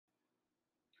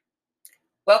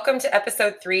Welcome to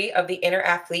episode 3 of the Inner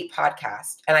Athlete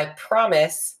podcast. And I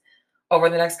promise over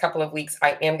the next couple of weeks,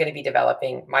 I am going to be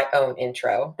developing my own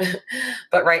intro.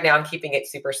 But right now I'm keeping it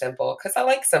super simple because I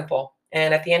like simple.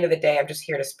 And at the end of the day, I'm just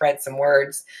here to spread some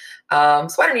words. So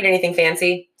I don't need anything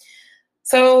fancy.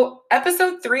 So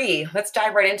episode 3, let's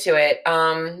dive right into it.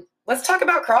 Let's talk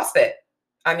about CrossFit.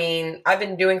 I mean, I've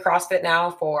been doing CrossFit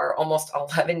now for almost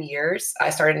 11 years. I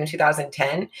started in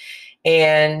 2010.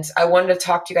 And I wanted to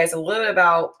talk to you guys a little bit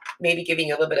about maybe giving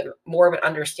you a little bit of more of an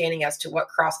understanding as to what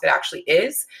CrossFit actually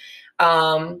is,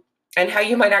 and how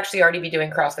you might actually already be doing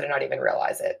CrossFit and not even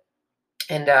realize it.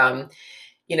 And,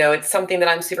 it's something that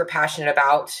I'm super passionate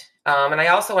about. And I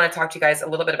also want to talk to you guys a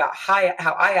little bit about how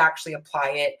I actually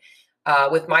apply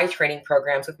it with my training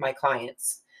programs with my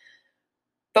clients.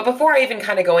 But before I even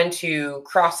kind of go into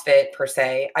CrossFit per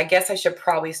se, I guess I should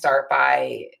probably start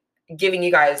by giving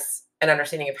you guys an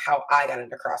understanding of how I got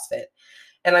into CrossFit.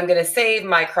 And I'm going to save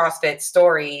my CrossFit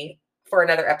story for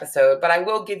another episode, but I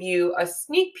will give you a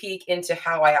sneak peek into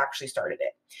how I actually started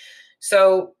it.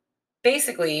 So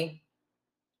basically,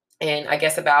 and I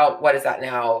guess about, what is that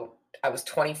now? I was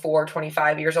 24,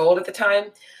 25 years old at the time.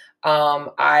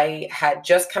 I had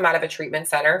just come out of a treatment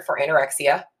center for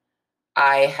anorexia.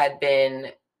 I had been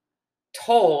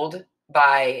told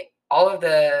by all of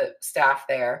the staff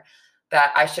there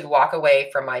that I should walk away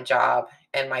from my job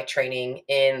and my training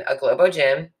in a Globo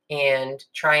gym and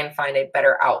try and find a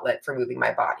better outlet for moving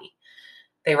my body.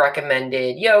 They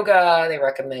recommended yoga, they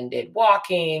recommended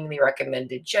walking, they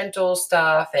recommended gentle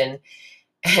stuff. And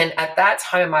at that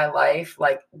time in my life,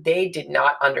 they did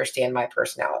not understand my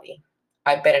personality.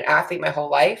 I've been an athlete my whole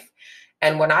life.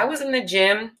 And when I was in the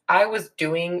gym, I was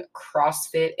doing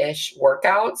CrossFit-ish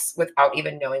workouts without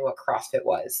even knowing what CrossFit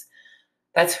was.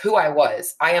 That's who I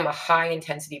was. I am a high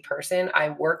intensity person.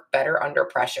 I work better under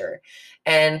pressure.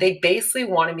 And they basically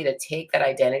wanted me to take that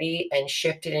identity and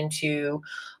shift it into,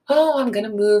 I'm going to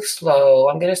move slow.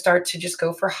 I'm going to start to just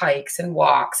go for hikes and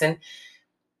walks. And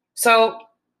so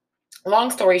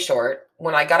long story short,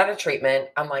 when I got out of treatment,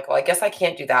 I'm like, well, I guess I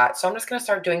can't do that. So I'm just going to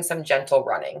start doing some gentle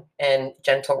running. And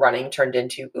gentle running turned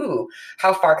into,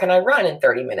 how far can I run in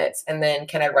 30 minutes? And then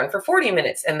can I run for 40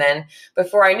 minutes? And then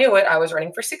before I knew it, I was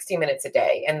running for 60 minutes a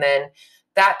day. And then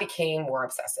that became more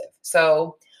obsessive.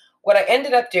 So what I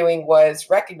ended up doing was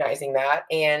recognizing that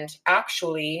and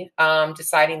actually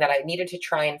deciding that I needed to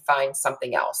try and find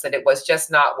something else, that it was just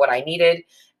not what I needed.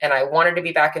 And I wanted to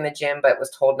be back in the gym, but was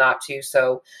told not to.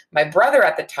 So my brother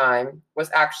at the time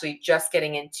was actually just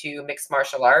getting into mixed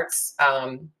martial arts,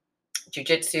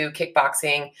 jiu-jitsu,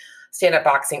 kickboxing, stand-up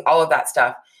boxing, all of that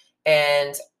stuff.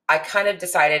 And I kind of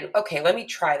decided, okay, let me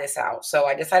try this out. So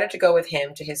I decided to go with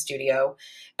him to his studio.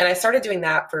 And I started doing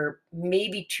that for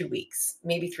maybe 2 weeks,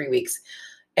 maybe 3 weeks.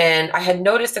 And I had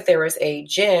noticed that there was a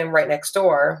gym right next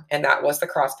door, and that was the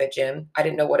CrossFit gym. I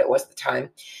didn't know what it was at the time.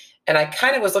 And I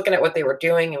kind of was looking at what they were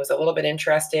doing and was a little bit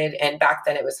interested. And back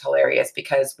then it was hilarious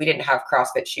because we didn't have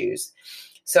CrossFit shoes.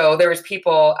 So there was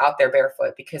people out there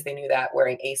barefoot because they knew that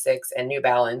wearing Asics and New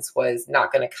Balance was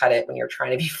not going to cut it when you're trying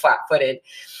to be flat-footed.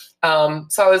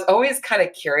 So I was always kind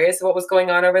of curious what was going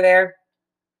on over there.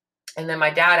 And then my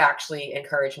dad actually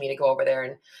encouraged me to go over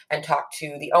there and talk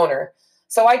to the owner.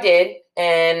 So I did.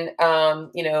 And,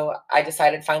 I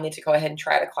decided finally to go ahead and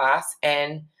try the class.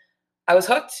 And I was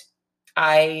hooked.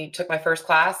 I took my first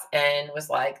class and was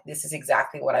like, this is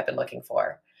exactly what I've been looking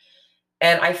for.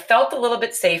 And I felt a little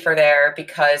bit safer there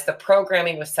because the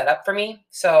programming was set up for me.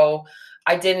 So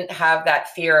I didn't have that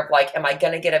fear of am I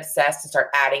going to get obsessed and start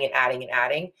adding and adding and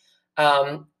adding?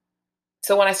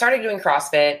 So when I started doing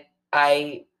CrossFit,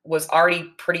 I was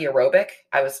already pretty aerobic.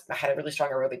 I had a really strong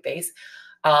aerobic base.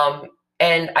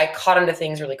 And I caught on to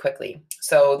things really quickly.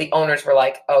 So the owners were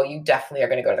like, oh, you definitely are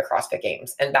going to go to the CrossFit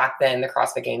Games. And back then, the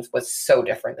CrossFit Games was so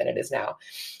different than it is now.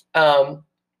 So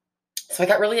I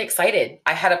got really excited.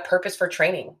 I had a purpose for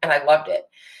training, and I loved it.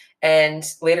 And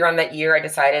later on that year, I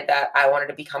decided that I wanted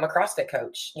to become a CrossFit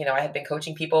coach. I had been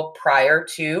coaching people prior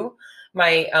to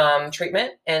my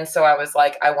treatment. And so I was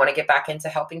like, I want to get back into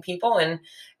helping people. And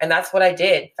that's what I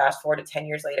did. Fast forward to 10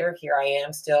 years later, here I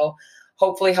am still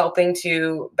hopefully helping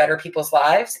to better people's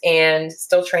lives and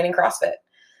still training CrossFit.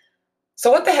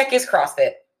 So what the heck is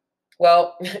CrossFit?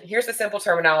 Well, here's the simple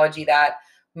terminology that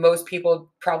most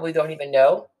people probably don't even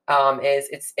know.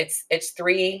 It's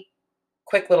 3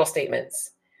 quick little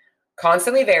statements: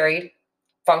 constantly varied,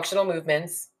 functional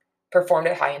movements, performed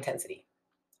at high intensity.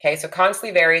 Okay, so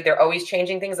constantly varied, they're always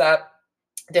changing things up,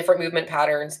 different movement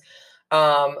patterns.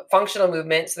 Functional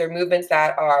movements, so they're movements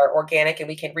that are organic and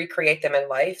we can recreate them in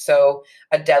life. So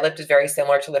a deadlift is very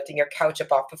similar to lifting your couch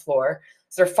up off the floor.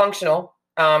 So they're functional.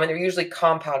 And they're usually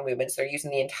compound movements. They're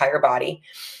using the entire body.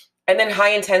 And then high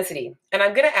intensity. And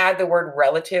I'm going to add the word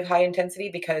relative high intensity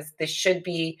because this should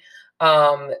be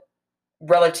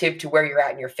relative to where you're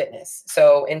at in your fitness.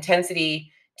 So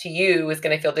intensity to you is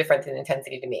going to feel different than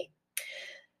intensity to me.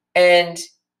 And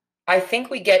I think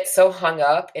we get so hung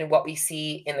up in what we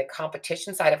see in the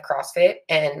competition side of CrossFit,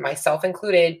 and myself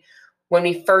included. When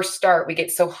we first start, we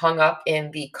get so hung up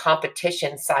in the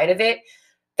competition side of it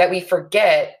that we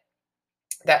forget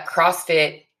that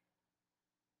CrossFit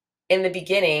in the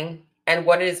beginning and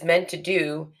what it is meant to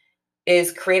do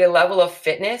is create a level of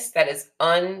fitness that is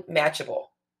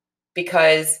unmatchable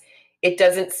because it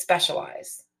doesn't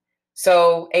specialize.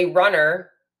 So a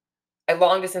runner, a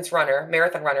long distance runner,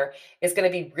 marathon runner, is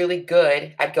going to be really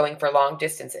good at going for long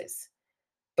distances.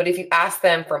 But if you ask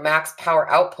them for max power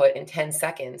output in 10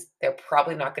 seconds, they're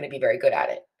probably not going to be very good at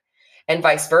it. And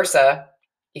vice versa,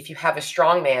 if you have a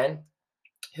strong man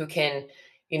who can,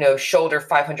 shoulder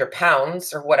 500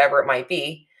 pounds or whatever it might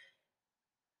be,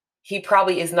 he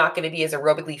probably is not going to be as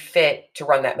aerobically fit to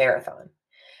run that marathon.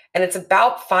 And it's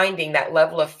about finding that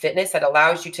level of fitness that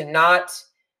allows you to not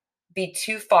be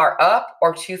too far up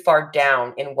or too far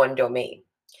down in one domain.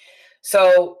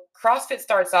 So CrossFit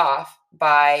starts off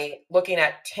by looking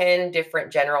at 10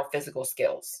 different general physical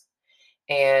skills.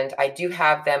 And I do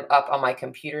have them up on my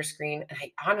computer screen. And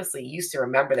I honestly used to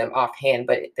remember them offhand,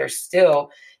 but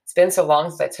it's been so long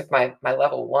since I took my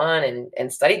level 1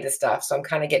 and studied this stuff. So I'm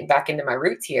kind of getting back into my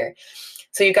roots here.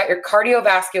 So you've got your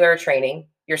cardiovascular training,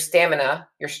 your stamina,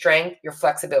 your strength, your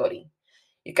flexibility.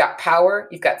 You've got power,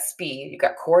 you've got speed, you've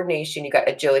got coordination, you've got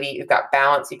agility, you've got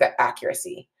balance, you've got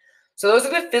accuracy. So those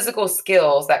are the physical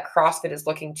skills that CrossFit is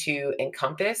looking to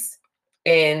encompass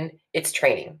in its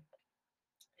training.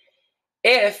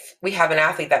 If we have an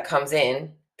athlete that comes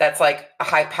in that's like a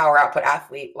high power output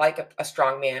athlete, like a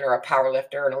strong man or a power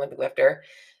lifter or an Olympic lifter,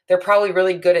 they're probably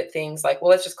really good at things like,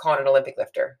 well, let's just call it an Olympic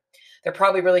lifter. They're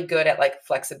probably really good at like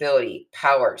flexibility,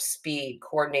 power, speed,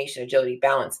 coordination, agility,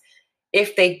 balance.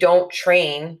 If they don't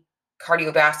train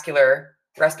cardiovascular,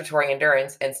 respiratory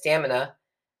endurance, and stamina,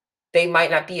 they might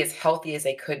not be as healthy as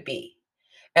they could be.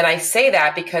 And I say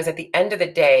that because at the end of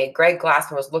the day, Greg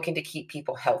Glassman was looking to keep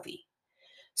people healthy.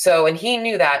 So, and he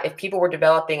knew that if people were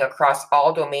developing across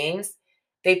all domains,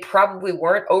 they probably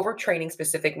weren't overtraining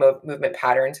specific movement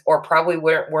patterns or probably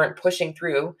weren't pushing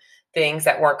through things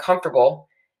that weren't comfortable.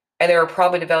 And they were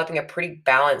probably developing a pretty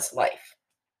balanced life.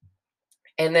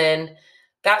 And then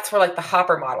that's where like the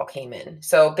hopper model came in.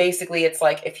 So basically it's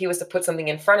like if he was to put something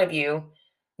in front of you,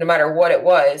 no matter what it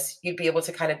was, you'd be able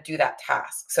to kind of do that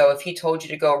task. So if he told you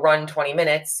to go run 20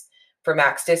 minutes for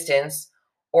max distance,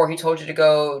 or he told you to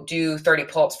go do 30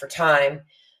 pull-ups for time,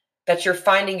 that you're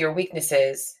finding your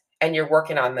weaknesses and you're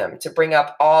working on them to bring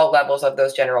up all levels of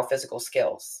those general physical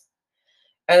skills.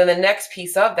 And then the next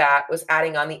piece of that was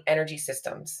adding on the energy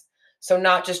systems. So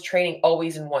not just training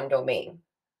always in one domain.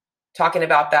 Talking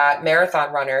about that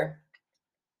marathon runner,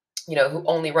 who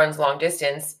only runs long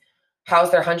distance, how's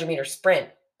their 100-meter sprint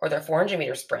or their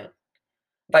 400-meter sprint?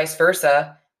 Vice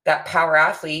versa, that power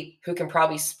athlete who can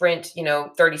probably sprint,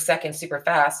 30 seconds super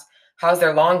fast, how's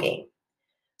their long game?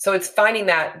 So it's finding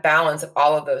that balance of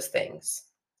all of those things.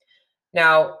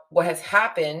 Now, what has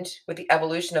happened with the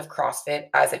evolution of CrossFit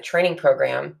as a training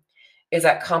program is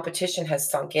that competition has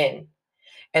sunk in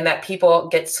and that people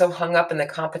get so hung up in the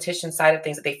competition side of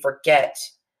things that they forget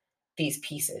these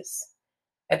pieces.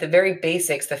 At the very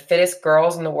basics, the fittest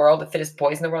girls in the world, the fittest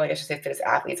boys in the world, I guess I should say fittest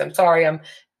athletes. I'm sorry, I'm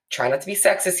trying not to be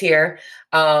sexist here,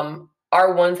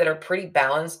 are ones that are pretty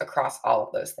balanced across all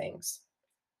of those things.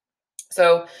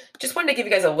 So just wanted to give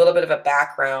you guys a little bit of a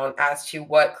background as to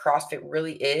what CrossFit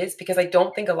really is, because I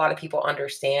don't think a lot of people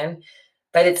understand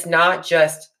that it's not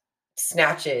just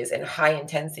snatches and high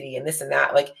intensity and this and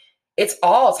that. Like it's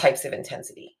all types of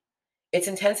intensity. It's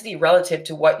intensity relative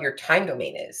to what your time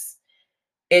domain is.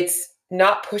 It's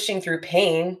not pushing through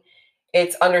pain.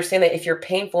 It's understand that if you're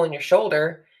painful in your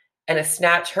shoulder and a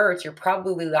snatch hurts, you're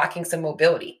probably lacking some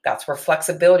mobility. That's where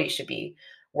flexibility should be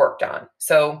worked on.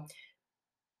 So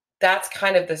that's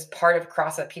kind of this part of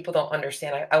CrossFit people don't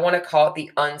understand. I want to call it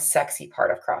the unsexy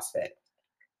part of CrossFit.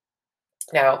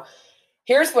 Now,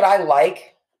 here's what I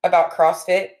like about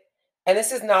CrossFit. And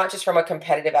this is not just from a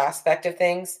competitive aspect of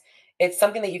things. It's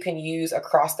something that you can use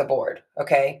across the board,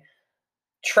 okay?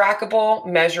 Trackable,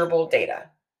 measurable data,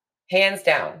 hands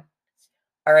down.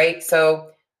 All right,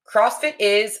 so CrossFit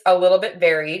is a little bit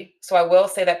varied. So I will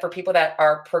say that for people that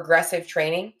are progressive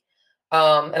training,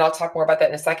 and I'll talk more about that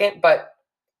in a second, but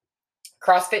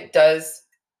CrossFit does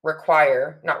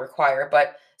not require,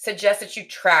 but suggest that you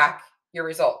track your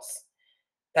results.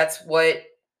 That's what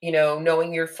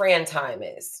knowing your Fran time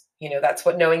is. That's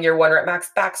what knowing your 1 rep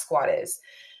max back squat is.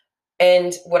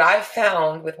 And what I've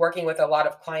found with working with a lot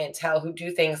of clientele who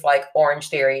do things like Orange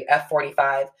Theory,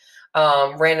 F45,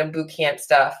 random boot camp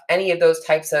stuff, any of those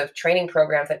types of training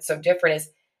programs that's so different is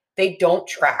they don't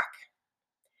track.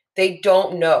 They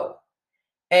don't know.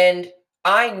 And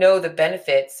I know the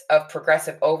benefits of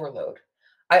progressive overload.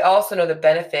 I also know the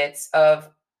benefits of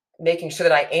making sure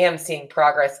that I am seeing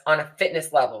progress on a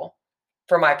fitness level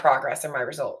for my progress and my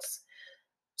results.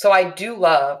 So I do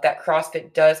love that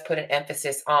CrossFit does put an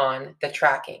emphasis on the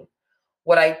tracking.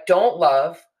 What I don't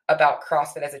love about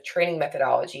CrossFit as a training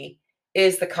methodology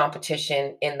is the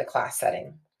competition in the class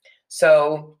setting.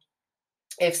 So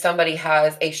if somebody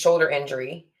has a shoulder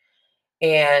injury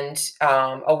and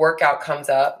a workout comes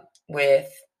up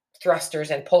with thrusters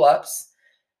and pull-ups,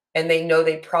 and they know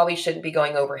they probably shouldn't be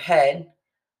going overhead,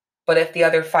 but if the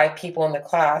other 5 people in the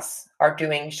class are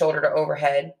doing shoulder to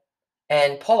overhead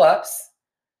and pull-ups,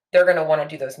 they're going to want to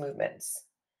do those movements.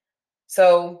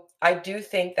 So I do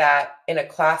think that in a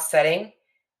class setting,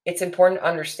 it's important to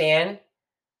understand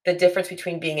the difference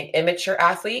between being an immature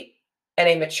athlete and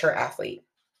a mature athlete.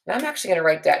 And I'm actually going to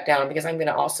write that down because I'm going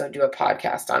to also do a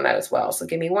podcast on that as well. So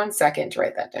give me 1 second to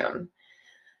write that down.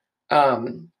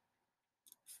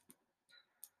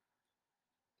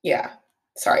 Yeah,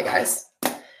 sorry guys.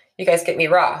 You guys get me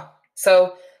raw.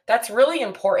 So that's really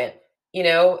important.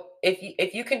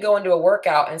 If you can go into a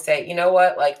workout and say, you know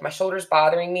what, like my shoulder's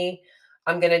bothering me,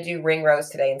 I'm going to do ring rows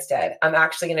today instead. I'm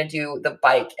actually going to do the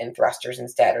bike and thrusters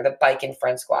instead, or the bike and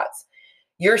front squats.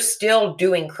 You're still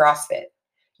doing CrossFit.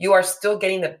 You are still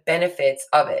getting the benefits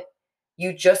of it.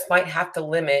 You just might have to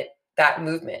limit that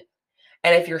movement.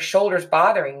 And if your shoulder's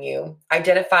bothering you,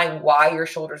 identifying why your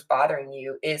shoulder's bothering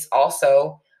you is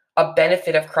also a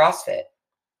benefit of CrossFit.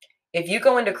 If you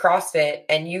go into CrossFit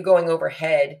and you going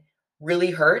overhead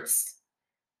really hurts,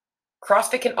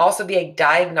 CrossFit can also be a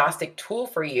diagnostic tool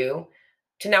for you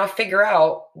to now figure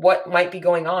out what might be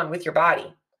going on with your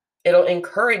body. It'll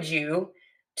encourage you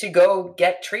to go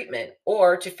get treatment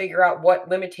or to figure out what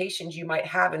limitations you might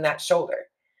have in that shoulder.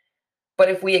 But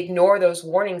if we ignore those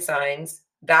warning signs,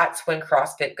 that's when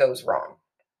CrossFit goes wrong.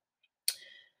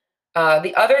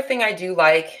 The other thing I do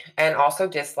like and also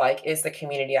dislike is the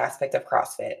community aspect of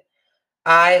CrossFit.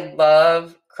 I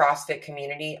love CrossFit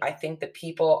community. I think the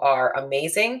people are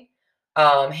amazing.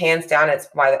 Hands down, it's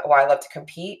why I love to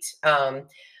compete.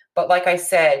 But like I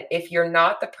said, if you're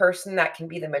not the person that can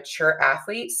be the mature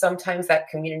athlete, sometimes that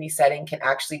community setting can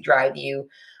actually drive you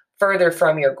further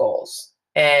from your goals.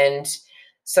 And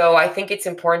so I think it's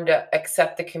important to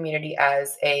accept the community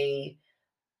as a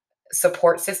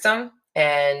support system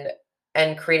and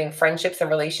creating friendships and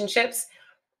relationships,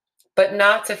 but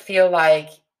not to feel like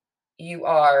you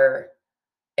are,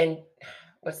 and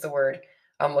what's the word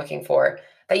I'm looking for,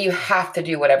 that you have to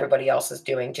do what everybody else is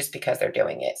doing just because they're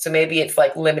doing it. So maybe it's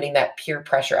like limiting that peer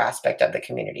pressure aspect of the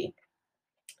community.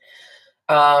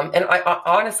 And I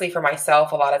honestly, for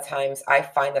myself, a lot of times I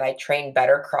find that I train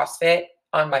better CrossFit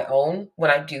on my own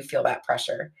when I do feel that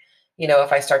pressure.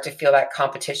 If I start to feel that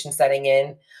competition setting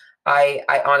in, I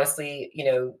honestly,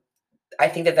 I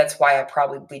think that that's why I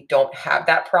probably don't have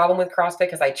that problem with CrossFit,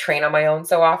 because I train on my own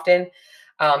so often,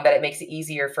 that it makes it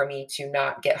easier for me to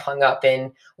not get hung up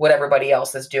in what everybody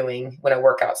else is doing when a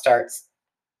workout starts.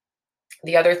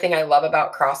 The other thing I love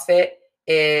about CrossFit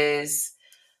is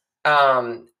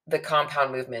the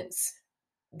compound movements,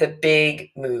 the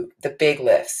big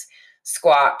lifts,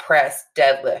 squat, press,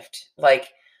 deadlift. Like,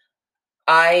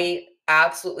 I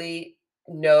absolutely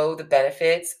know the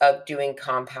benefits of doing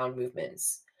compound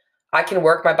movements. I can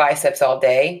work my biceps all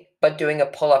day, but doing a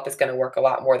pull-up is going to work a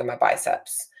lot more than my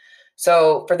biceps.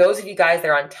 So for those of you guys that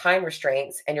are on time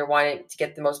restraints and you're wanting to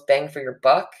get the most bang for your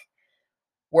buck,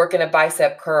 working a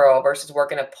bicep curl versus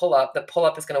working a pull-up, the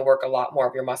pull-up is going to work a lot more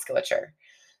of your musculature.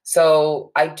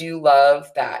 So I do love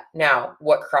that. Now,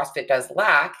 what CrossFit does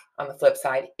lack on the flip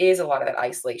side is a lot of that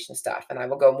isolation stuff. And I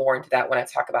will go more into that when I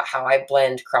talk about how I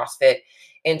blend CrossFit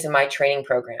into my training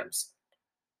programs.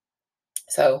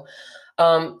 So,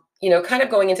 kind of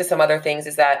going into some other things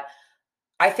is that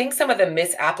I think some of the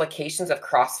misapplications of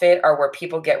CrossFit are where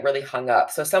people get really hung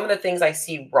up. So some of the things I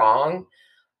see wrong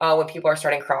when people are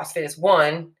starting CrossFit is,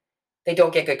 one, they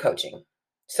don't get good coaching.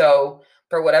 So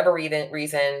for whatever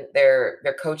reason, they're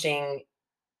coaching.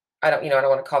 I don't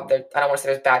want to say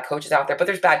there's bad coaches out there, but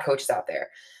there's bad coaches out there.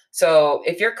 So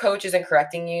if your coach isn't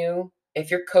correcting you,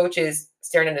 if your coach is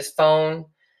staring at his phone,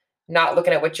 not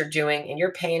looking at what you're doing, and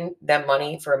you're paying them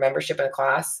money for a membership in a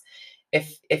class,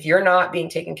 if you're not being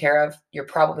taken care of, you're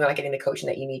probably not getting the coaching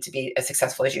that you need to be as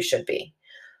successful as you should be.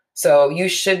 So you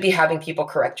should be having people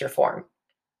correct your form.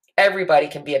 Everybody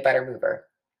can be a better mover.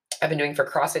 I've been doing for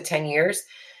CrossFit 10 years,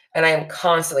 and I am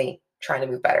constantly trying to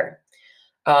move better.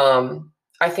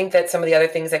 I think that some of the other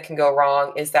things that can go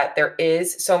wrong is that there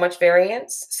is so much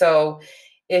variance. So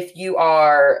if you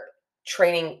are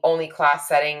training only class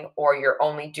setting, or you're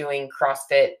only doing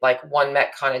CrossFit like one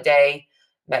Metcon a day,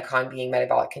 Metcon being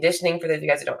metabolic conditioning, for those of you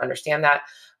guys who don't understand that,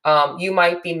 you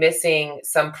might be missing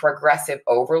some progressive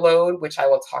overload, which I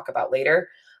will talk about later,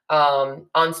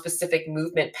 on specific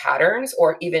movement patterns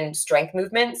or even strength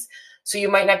movements. So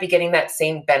you might not be getting that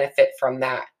same benefit from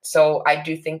that. So I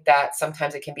do think that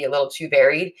sometimes it can be a little too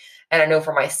varied. And I know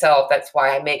for myself, that's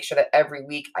why I make sure that every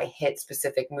week I hit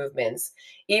specific movements,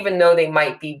 even though they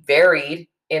might be varied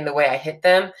in the way I hit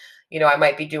them. I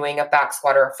might be doing a back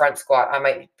squat or a front squat. I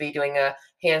might be doing a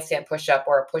handstand push-up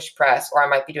or a push press, or I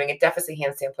might be doing a deficit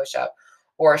handstand push-up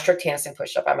or a strict handstand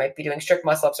push-up. I might be doing strict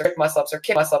muscle-ups or muscle-ups or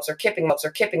kip muscle-ups or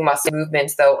kipping muscle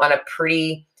movements, though, on a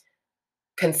pretty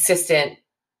consistent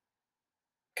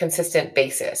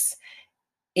basis.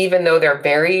 Even though they're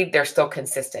varied, they're still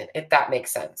consistent, if that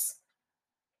makes sense.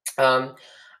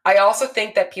 I also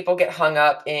think that people get hung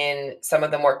up in some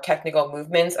of the more technical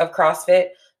movements of CrossFit,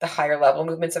 the higher level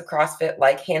movements of CrossFit,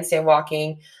 like handstand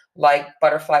walking, like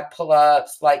butterfly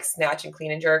pull-ups, like snatch and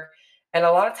clean and jerk. And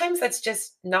a lot of times that's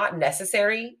just not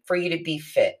necessary for you to be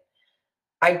fit.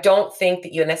 I don't think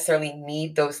that you necessarily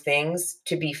need those things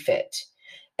to be fit.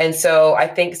 And so I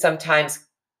think sometimes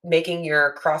making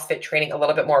your CrossFit training a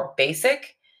little bit more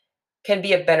basic can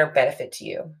be a better benefit to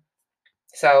you.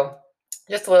 So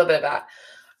just a little bit of that.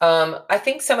 I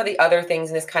think some of the other things,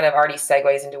 and this kind of already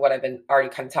segues into what I've been already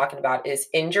kind of talking about, is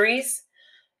injuries.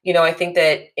 I think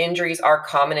that injuries are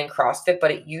common in CrossFit,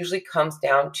 but it usually comes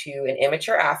down to an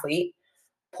immature athlete,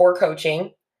 poor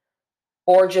coaching,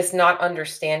 or just not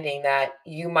understanding that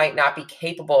you might not be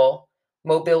capable,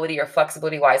 mobility or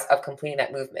flexibility wise, of completing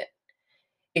that movement.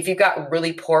 If you've got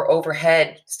really poor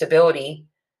overhead stability,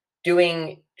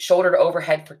 doing shoulder to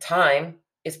overhead for time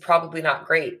is probably not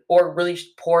great, or really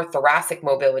poor thoracic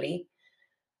mobility.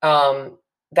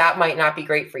 That might not be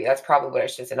great for you. That's probably what I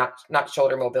should say. Not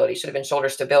shoulder mobility. It should have been shoulder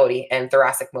stability and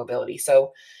thoracic mobility.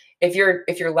 So if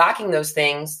you're lacking those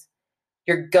things,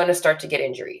 you're gonna start to get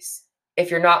injuries.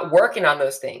 If you're not working on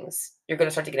those things, you're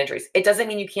gonna start to get injuries. It doesn't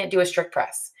mean you can't do a strict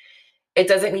press. It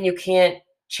doesn't mean you can't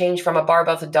change from a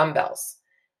barbell to dumbbells.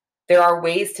 There are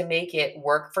ways to make it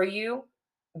work for you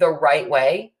the right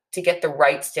way to get the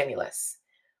right stimulus.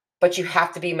 But you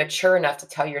have to be mature enough to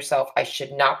tell yourself, I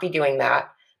should not be doing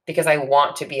that because I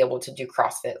want to be able to do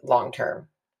CrossFit long term.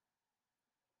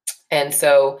 And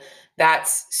so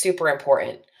that's super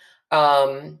important.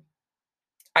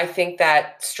 I think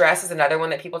that stress is another one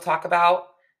that people talk about.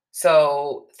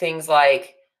 So things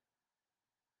like,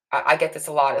 I get this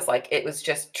a lot, is like, it was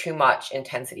just too much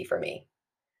intensity for me.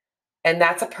 And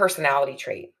that's a personality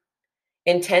trait.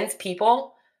 Intense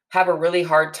people have a really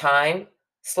hard time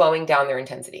slowing down their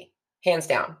intensity, hands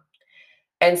down.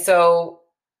 And so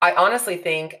I honestly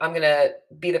think I'm going to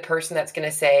be the person that's going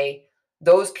to say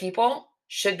those people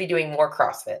should be doing more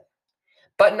CrossFit,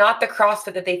 but not the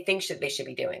CrossFit that they think they should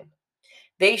be doing.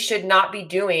 They should not be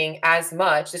doing as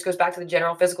much. This goes back to the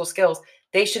general physical skills.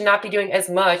 They should not be doing as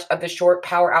much of the short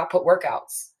power output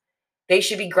workouts. They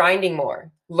should be grinding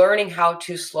more, learning how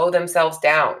to slow themselves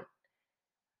down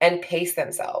and pace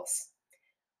themselves.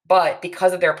 But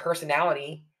because of their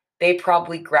personality, they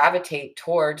probably gravitate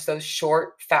towards those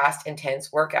short, fast, intense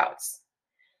workouts.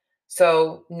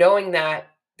 So knowing that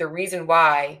the reason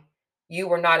why you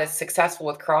were not as successful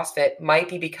with CrossFit might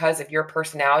be because of your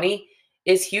personality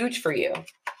is huge for you.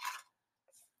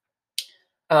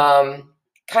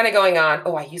 Kind of going on.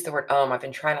 Oh, I used the word I've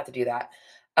been trying not to do that.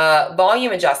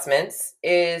 Volume adjustments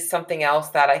is something else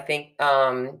that I think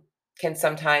can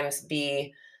sometimes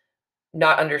be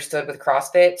not understood with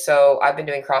CrossFit. So I've been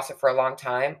doing CrossFit for a long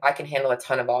time. I can handle a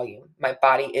ton of volume. My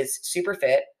body is super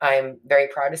fit. I'm very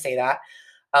proud to say that.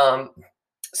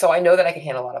 So I know that I can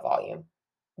handle a lot of volume.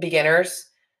 Beginners,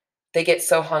 they get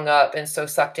so hung up and so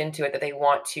sucked into it that they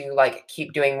want to like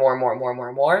keep doing more and more and more and more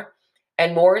and more.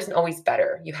 And more isn't always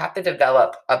better. You have to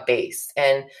develop a base.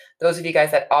 And those of you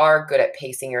guys that are good at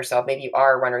pacing yourself, maybe you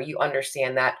are a runner, you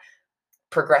understand that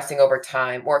progressing over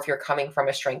time, or if you're coming from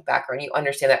a strength background, you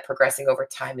understand that progressing over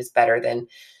time is better than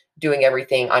doing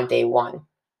everything on day one.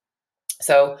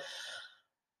 So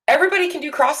everybody can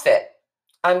do CrossFit.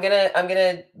 I'm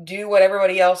gonna do what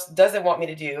everybody else doesn't want me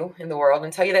to do in the world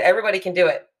and tell you that everybody can do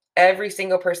it. Every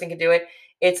single person can do it.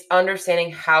 It's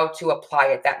understanding how to apply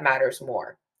it that matters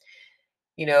more.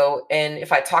 And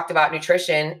if I talked about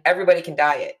nutrition, everybody can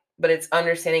diet, but it's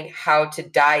understanding how to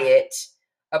diet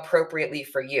appropriately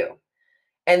for you.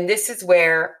 And this is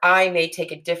where I may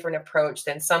take a different approach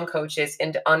than some coaches,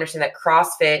 and to understand that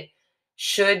CrossFit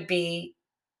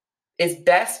is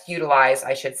best utilized,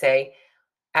 I should say,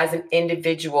 as an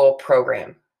individual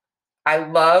program. I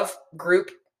love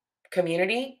group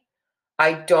community.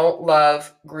 I don't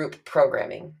love group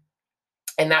programming.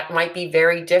 And that might be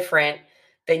very different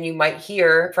than you might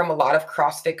hear from a lot of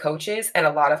CrossFit coaches and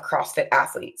a lot of CrossFit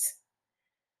athletes.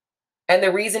 And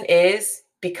the reason is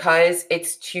because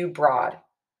it's too broad.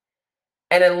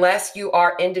 And unless you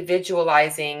are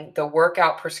individualizing the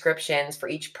workout prescriptions for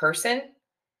each person,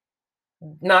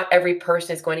 not every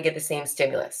person is going to get the same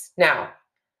stimulus. Now,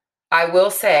 I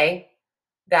will say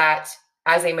that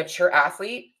as a mature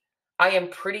athlete, I am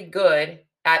pretty good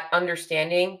at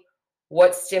understanding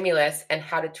what stimulus and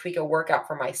how to tweak a workout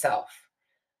for myself.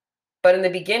 But in the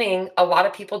beginning, a lot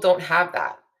of people don't have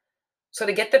that. So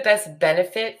to get the best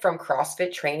benefit from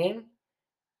CrossFit training,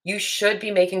 you should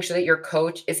be making sure that your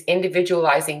coach is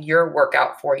individualizing your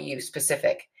workout for you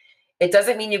specific. It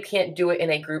doesn't mean you can't do it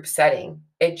in a group setting.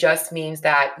 It just means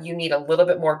that you need a little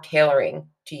bit more tailoring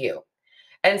to you.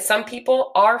 And some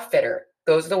people are fitter.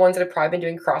 Those are the ones that have probably been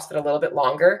doing CrossFit a little bit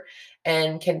longer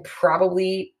and can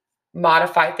probably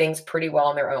modify things pretty well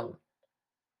on their own.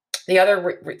 The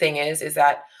other thing is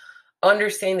that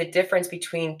understanding the difference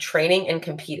between training and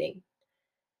competing.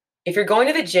 If you're going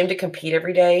to the gym to compete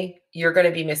every day, you're going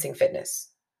to be missing fitness.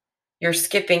 You're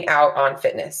skipping out on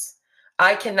fitness.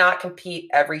 I cannot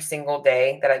compete every single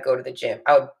day that I go to the gym.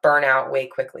 I would burn out way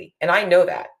quickly. And I know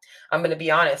that. I'm going to be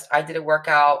honest. I did a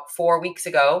workout 4 weeks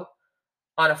ago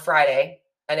on a Friday,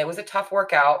 and it was a tough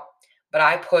workout, but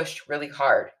I pushed really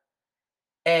hard.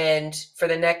 And for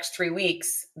the next 3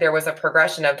 weeks, there was a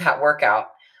progression of that workout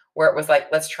where it was like,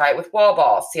 let's try it with wall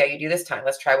balls, see how you do this time.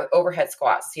 Let's try it with overhead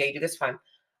squats, see how you do this time.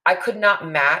 I could not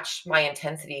match my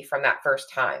intensity from that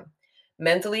first time.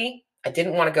 Mentally, I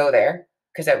didn't want to go there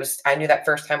because I knew that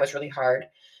first time was really hard.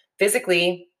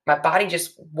 Physically, my body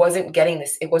just wasn't getting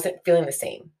this. It wasn't feeling the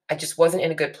same. I just wasn't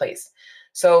in a good place.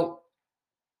 So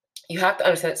you have to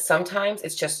understand that sometimes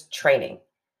it's just training.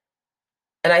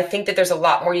 And I think that there's a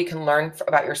lot more you can learn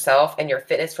about yourself and your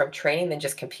fitness from training than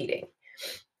just competing.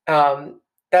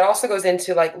 That also goes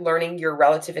into like learning your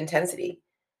relative intensity.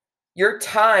 Your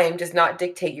time does not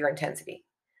dictate your intensity.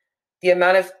 The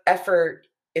amount of effort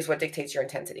is what dictates your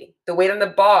intensity. The weight on the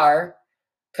bar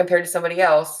compared to somebody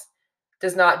else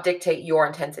does not dictate your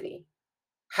intensity.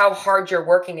 How hard you're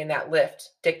working in that lift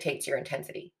dictates your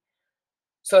intensity.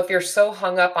 So if you're so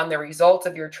hung up on the results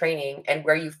of your training and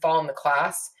where you fall in the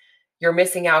class, you're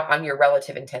missing out on your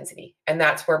relative intensity. And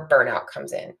that's where burnout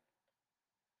comes in.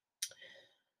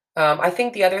 I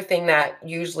think the other thing that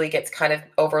usually gets kind of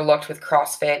overlooked with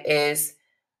CrossFit is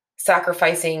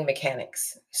sacrificing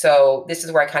mechanics. So this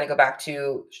is where I kind of go back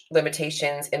to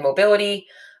limitations in mobility,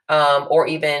 or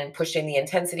even pushing the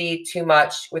intensity too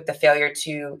much with the failure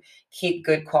to keep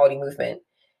good quality movement.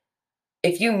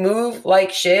 If you move like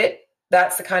shit,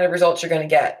 that's the kind of results you're going to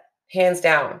get, hands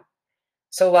down.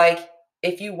 So like,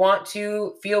 if you want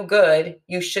to feel good,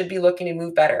 you should be looking to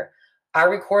move better. I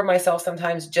record myself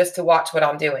sometimes just to watch what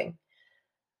I'm doing.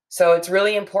 So it's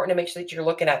really important to make sure that you're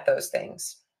looking at those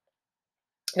things.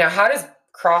 Now, how does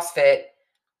CrossFit,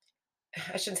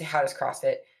 I shouldn't say how does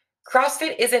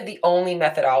CrossFit isn't the only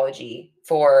methodology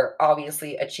for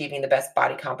obviously achieving the best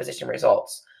body composition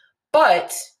results.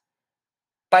 But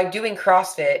by doing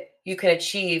CrossFit, you can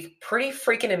achieve pretty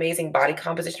freaking amazing body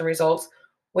composition results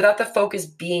without the focus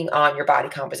being on your body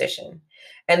composition.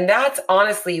 And that's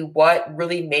honestly what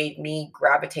really made me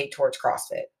gravitate towards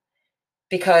CrossFit.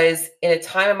 Because in a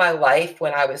time in my life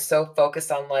when I was so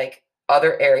focused on like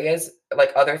other areas,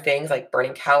 like other things like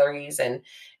burning calories and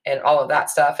all of that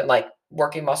stuff, and like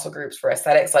working muscle groups for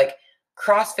aesthetics, like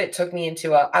CrossFit took me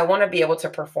into I want to be able to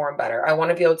perform better. I want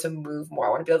to be able to move more. I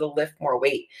want to be able to lift more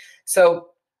weight. So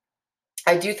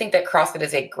I do think that CrossFit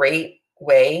is a great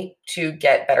way to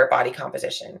get better body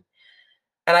composition.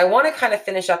 And I want to kind of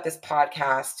finish up this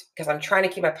podcast because I'm trying to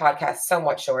keep my podcast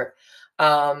somewhat short,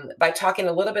 by talking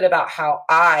a little bit about how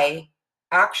I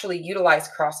actually utilize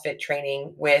CrossFit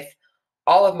training with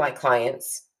all of my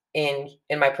clients in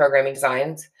my programming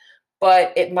designs,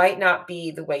 but it might not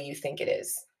be the way you think it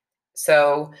is.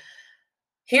 So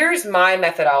here's my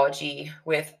methodology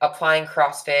with applying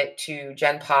CrossFit to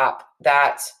Gen Pop.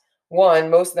 That one,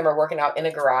 most of them are working out in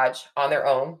a garage on their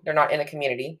own. They're not in a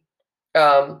community.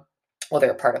 Well,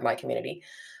 they're a part of my community.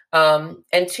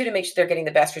 And two, to make sure they're getting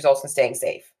the best results and staying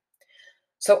safe.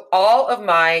 So all of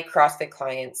my CrossFit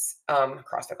clients,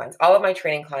 all of my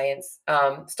training clients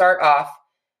start off,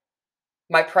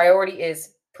 my priority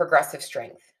is progressive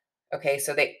strength. Okay,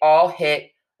 so they all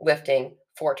hit lifting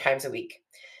 4 times a week.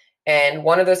 And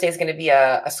one of those days is going to be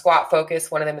a squat focus.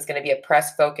 One of them is going to be a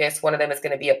press focus. One of them is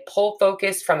going to be a pull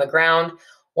focus from the ground.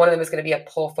 One of them is going to be a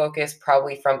pull focus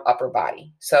probably from upper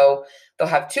body. So they'll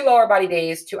have 2 lower body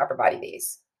days, 2 upper body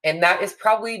days. And that is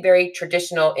probably very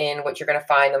traditional in what you're going to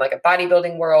find in like a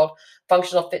bodybuilding world,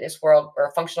 functional fitness world,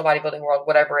 or functional bodybuilding world,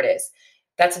 whatever it is.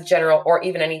 That's a general, or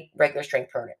even any regular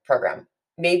strength program.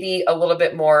 Maybe a little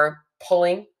bit more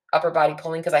pulling, upper body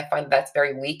pulling, because I find that's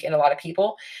very weak in a lot of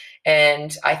people.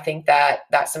 And I think that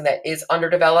that's something that is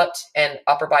underdeveloped, and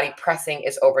upper body pressing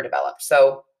is overdeveloped.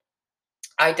 So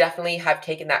I definitely have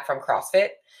taken that from CrossFit.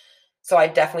 So I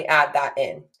definitely add that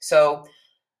in. So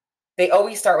they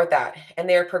always start with that, and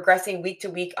they're progressing week to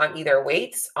week on either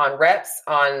weights, on reps,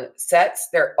 on sets.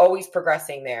 They're always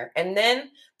progressing there. And then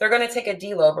they're going to take a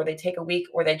deload where they take a week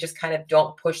where they just kind of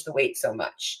don't push the weight so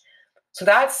much. So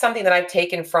that's something that I've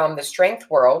taken from the strength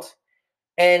world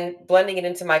and blending it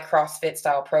into my CrossFit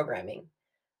style programming.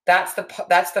 That's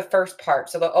the first part.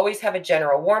 So they'll always have a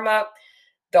general warm up.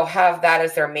 They'll have that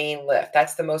as their main lift.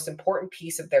 That's the most important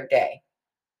piece of their day.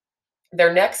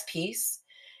 Their next piece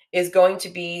is going to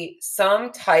be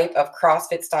some type of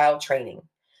CrossFit style training.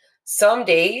 Some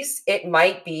days it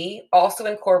might be also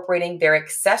incorporating their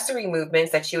accessory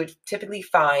movements that you would typically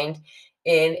find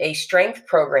in a strength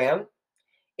program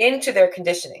into their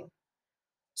conditioning,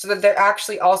 so that they're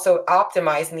actually also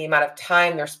optimizing the amount of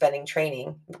time they're spending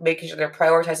training, making sure they're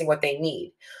prioritizing what they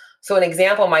need. So an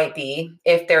example might be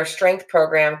if their strength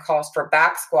program calls for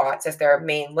back squats as their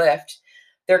main lift,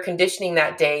 their conditioning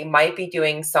that day might be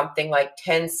doing something like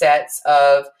 10 sets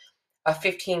of a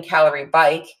 15-calorie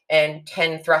bike and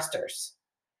 10 thrusters.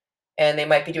 And they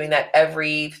might be doing that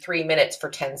every 3 minutes for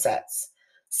 10 sets,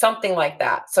 something like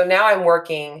that. So now I'm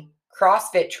working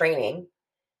CrossFit training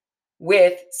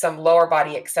with some lower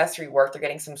body accessory work. They're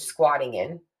getting some squatting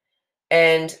in,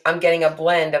 and I'm getting a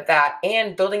blend of that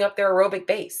and building up their aerobic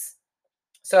base.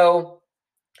 So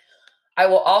I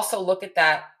will also look at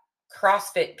that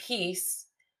CrossFit piece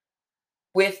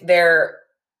with their,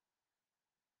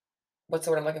 what's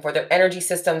the word I'm looking for? Their energy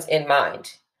systems in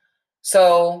mind.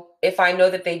 So if I know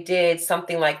that they did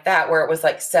something like that, where it was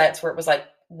like sets, where it was like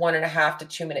 1.5 to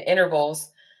 2 minute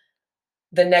intervals,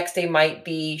 the next day might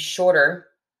be shorter,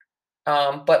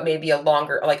 but maybe a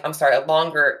longer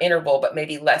interval, but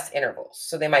maybe less intervals.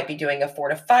 So they might be doing a 4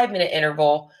 to 5 minute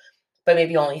interval, but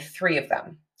maybe only 3 of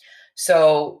them.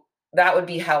 So that would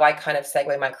be how I kind of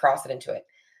segue my CrossFit into it.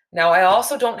 Now, I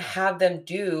also don't have them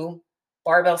do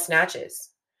barbell snatches.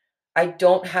 I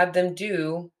don't have them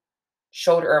do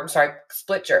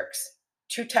split jerks.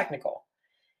 Too technical.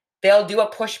 They'll do a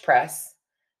push press.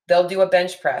 They'll do a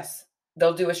bench press.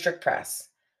 They'll do a strict press.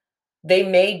 They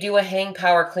may do a hang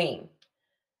power clean.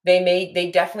 They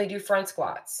definitely do front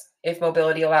squats if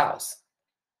mobility allows.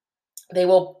 They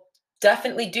will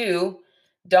definitely do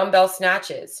dumbbell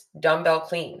snatches, dumbbell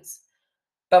cleans.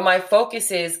 But my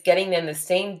focus is getting them the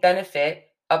same benefit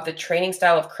of the training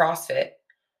style of CrossFit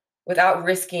without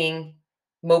risking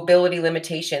mobility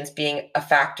limitations being a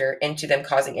factor into them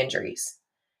causing injuries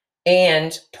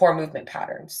and poor movement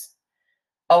patterns.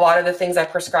 A lot of the things I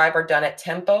prescribe are done at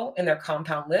tempo in their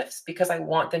compound lifts because I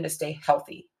want them to stay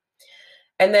healthy.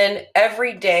 And then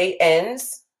every day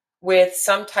ends with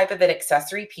some type of an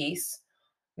accessory piece,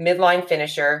 midline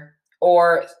finisher,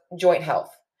 or joint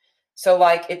health. So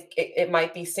like it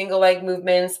might be single leg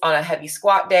movements on a heavy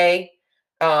squat day,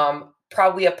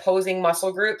 probably opposing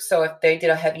muscle group. So if they did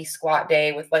a heavy squat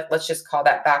day with, like, let's just call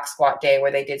that back squat day,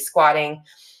 where they did squatting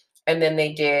and then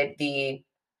they did the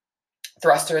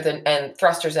thrusters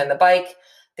and the bike,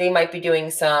 they might be doing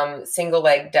some single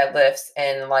leg deadlifts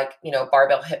and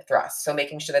barbell hip thrusts. So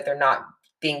making sure that they're not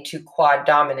being too quad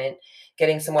dominant,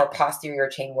 getting some more posterior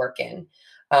chain work in.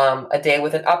 A day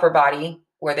with an upper body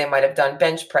where they might have done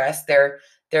bench press, their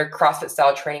CrossFit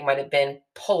style training might have been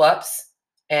pull-ups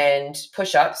and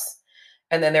push-ups.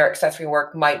 And then their accessory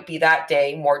work might be that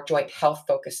day more joint health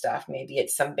focused stuff. Maybe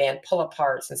it's some band pull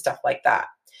aparts and stuff like that.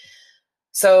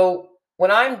 So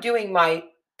when I'm doing my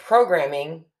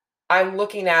programming, I'm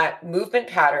looking at movement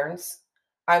patterns,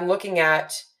 I'm looking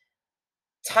at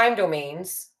time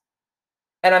domains,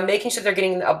 and I'm making sure they're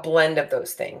getting a blend of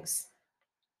those things.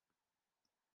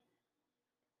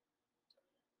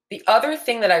 The other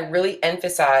thing that I really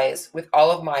emphasize with all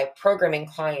of my programming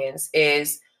clients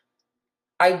is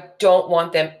I don't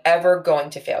want them ever going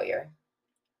to failure.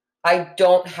 I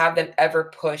don't have them ever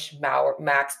push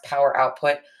max power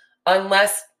output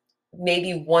unless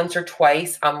maybe once or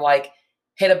twice I'm like,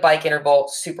 hit a bike interval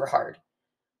super hard.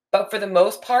 But for the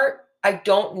most part, I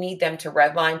don't need them to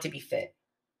redline to be fit.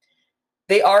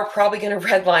 They are probably going to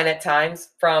redline at times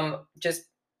from just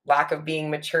lack of being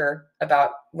mature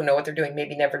about, what they're doing,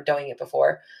 maybe never doing it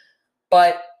before.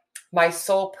 But my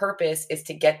sole purpose is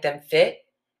to get them fit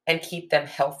and keep them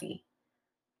healthy.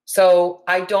 So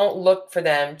I don't look for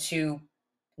them to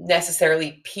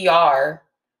necessarily PR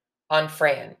on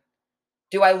Fran.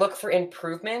 Do I look for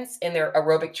improvements in their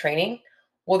aerobic training?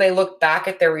 Will they look back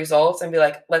at their results and be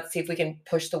like, let's see if we can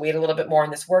push the weight a little bit more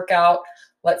in this workout?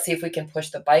 Let's see if we can push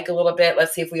the bike a little bit.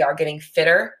 Let's see if we are getting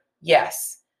fitter.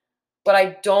 Yes. But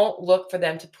I don't look for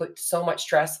them to put so much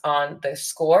stress on the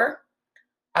score.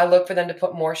 I look for them to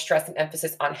put more stress and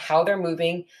emphasis on how they're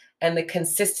moving and the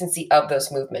consistency of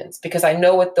those movements, because I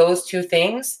know with those two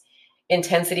things,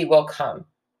 intensity will come.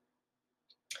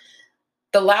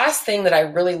 The last thing that I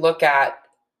really look at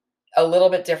a little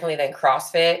bit differently than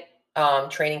CrossFit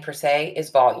training per se is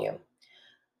volume.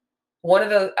 One of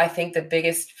the, I think the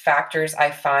biggest factors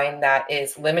I find that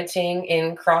is limiting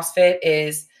in CrossFit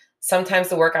is sometimes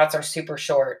the workouts are super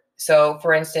short. So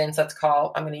for instance, I'm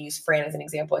going to use Fran as an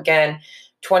example again,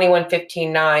 21,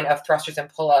 15, 9 of thrusters and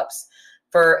pull-ups.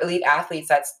 For elite athletes,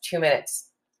 that's 2 minutes.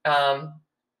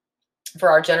 For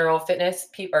our general fitness,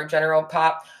 our general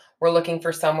pop, we're looking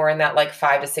for somewhere in that like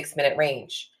 5 to 6 minute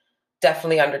range.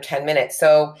 Definitely under 10 minutes.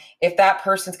 So if that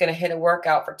person's going to hit a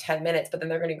workout for 10 minutes, but then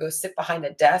they're going to go sit behind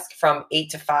a desk from 8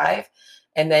 to 5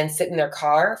 and then sit in their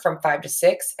car from 5 to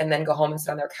 6 and then go home and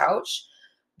sit on their couch,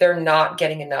 they're not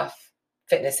getting enough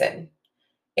fitness in.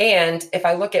 And if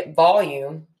I look at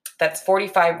volume, that's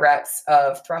 45 reps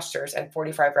of thrusters and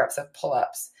 45 reps of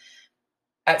pull-ups.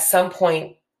 At some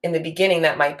point in the beginning,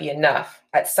 that might be enough.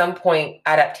 At some point,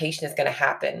 adaptation is going to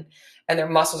happen and their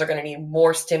muscles are going to need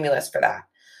more stimulus for that.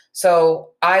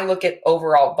 So I look at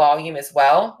overall volume as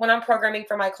well when I'm programming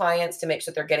for my clients to make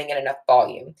sure they're getting in enough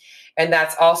volume. And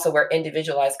that's also where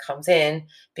individualized comes in,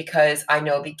 because I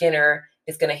know a beginner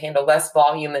is going to handle less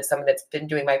volume than someone that's been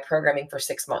doing my programming for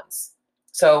 6 months.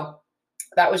 So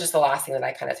that was just the last thing that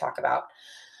I kind of talk about.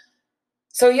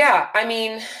 So yeah, I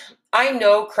mean, I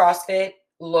know CrossFit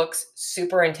looks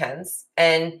super intense.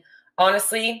 And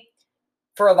honestly,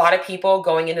 for a lot of people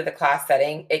going into the class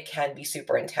setting, it can be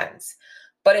super intense.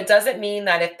 But it doesn't mean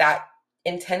that if that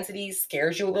intensity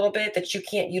scares you a little bit, that you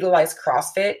can't utilize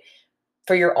CrossFit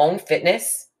for your own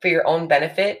fitness, for your own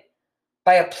benefit,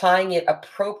 by applying it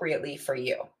appropriately for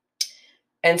you.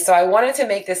 And so I wanted to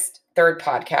make this third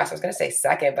podcast, I was going to say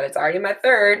second, but it's already my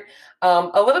third,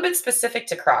 a little bit specific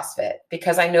to CrossFit,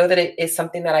 because I know that it is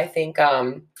something that I think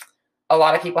a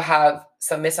lot of people have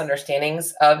some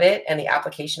misunderstandings of it and the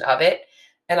application of it.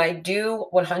 And I do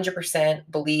 100%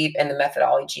 believe in the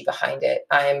methodology behind it.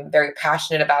 I'm very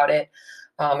passionate about it.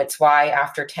 It's why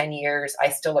after 10 years, I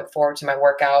still look forward to my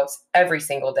workouts every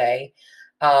single day.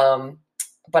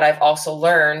 But I've also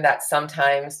learned that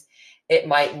sometimes it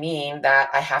might mean that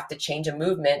I have to change a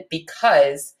movement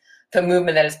because the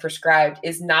movement that is prescribed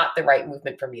is not the right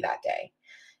movement for me that day.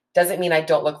 Doesn't mean I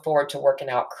don't look forward to working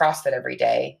out CrossFit every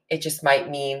day. It just might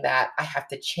mean that I have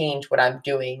to change what I'm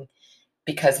doing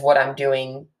because what I'm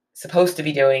supposed to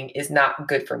be doing is not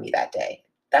good for me that day.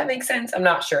 That makes sense. I'm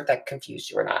not sure if that confused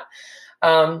you or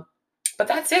not. But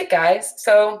that's it, guys.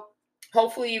 So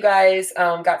hopefully you guys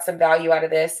got some value out of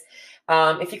this.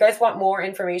 If you guys want more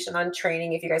information on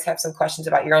training, if you guys have some questions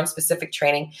about your own specific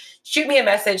training, shoot me a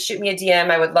message, shoot me a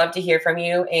DM. I would love to hear from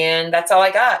you. And that's all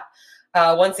I got.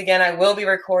 Once again, I will be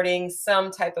recording some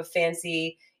type of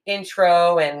fancy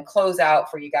intro and close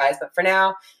out for you guys. But for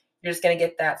now, you're just going to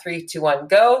get that 3, 2, 1,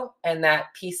 go, and that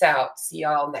peace out. See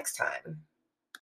y'all next time.